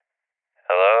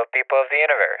people of the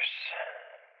universe.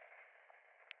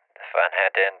 The fun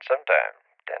had to end sometime,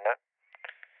 didn't it?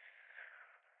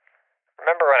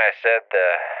 Remember when I said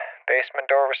the basement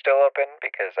door was still open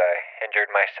because I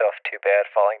injured myself too bad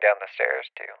falling down the stairs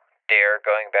to dare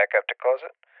going back up to close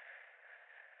it?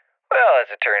 Well,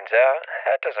 as it turns out,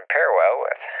 that doesn't pair well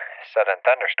with sudden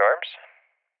thunderstorms.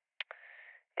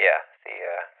 Yeah, the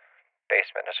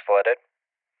basement is flooded.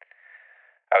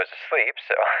 I was asleep,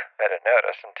 so I didn't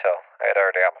notice until I had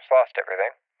already almost lost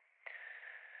everything.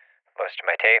 Most of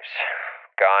my tapes,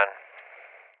 gone.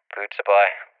 Food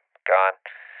supply, gone.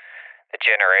 The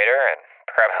generator and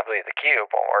probably the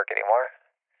cube won't work anymore.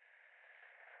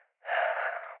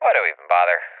 Why do we even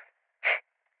bother?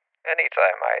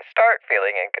 Anytime I start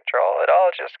feeling in control, it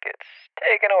all just gets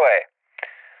taken away.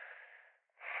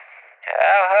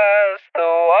 How high's the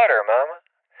water, Mama?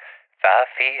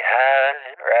 5 feet high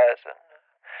and rising.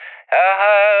 How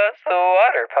high's the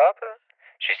water, Papa?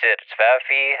 She said it's 5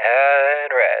 feet high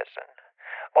and rising.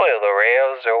 Well, the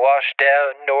rails are washed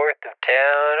out north of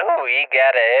town. We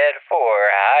gotta head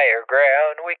for higher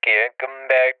ground. We can't come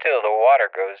back till the water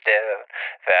goes down.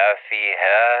 5 feet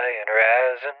high and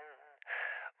rising.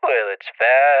 Well, it's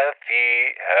 5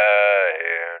 feet high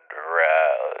and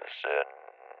rising.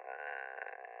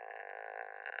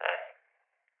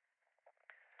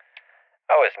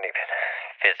 I wasn't even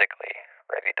physically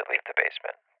ready to leave the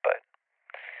basement, but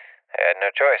I had no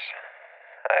choice.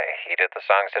 I heeded the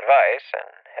song's advice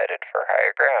and headed for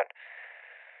higher ground.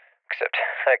 Except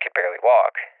I could barely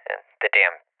walk, and the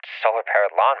damn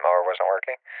solar-powered lawnmower wasn't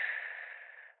working.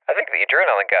 I think the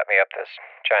adrenaline got me up this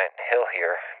giant hill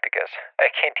here because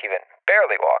I can't even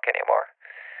barely walk anymore.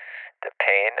 The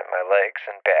pain in my legs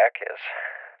and back is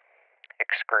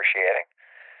excruciating.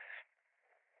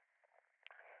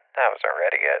 I wasn't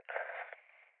ready yet.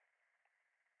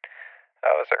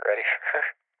 I wasn't ready for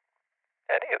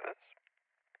any of this.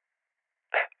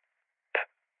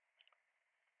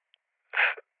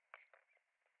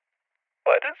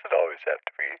 Why does it always have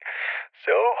to be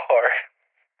so hard?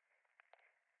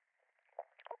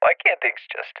 Why can't things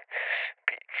just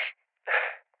be...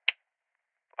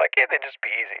 Why can't they just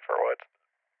be easy for once?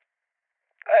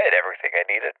 I had everything I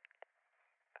needed.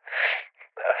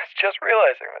 I was just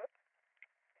realizing that.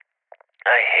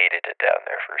 I hated it down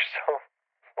there for so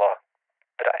long,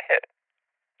 but I had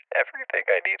everything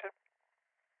I needed.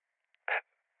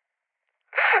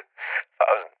 If I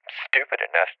wasn't stupid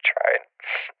enough to try and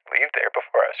leave there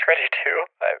before I was ready to,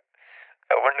 I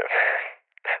wouldn't have...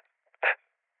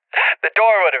 The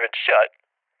door would have been shut.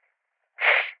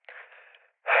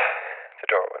 The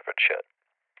door would have been shut.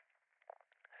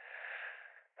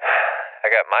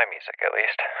 I got my music, at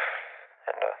least,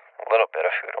 and a little bit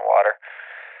of food and water.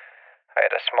 I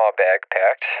had a small bag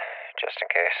packed, just in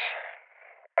case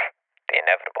the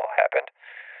inevitable happened.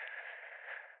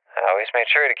 I always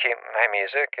made sure to keep my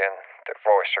music and the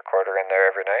voice recorder in there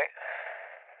every night.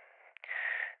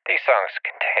 These songs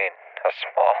contain a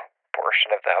small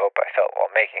portion of the hope I felt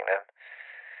while making them.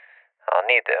 I'll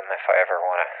need them if I ever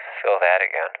want to feel that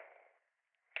again.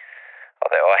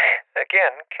 Although I,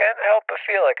 again, can't help but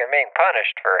feel like I'm being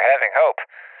punished for having hope.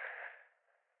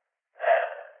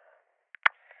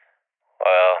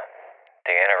 Well,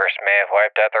 the universe may have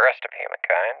wiped out the rest of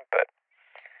humankind, but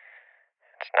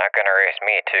it's not going to erase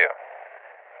me, too.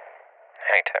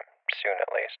 Anytime soon,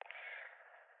 at least.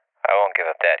 I won't give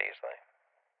up that easily.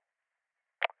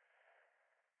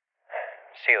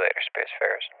 See you later,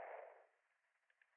 Spacefarers.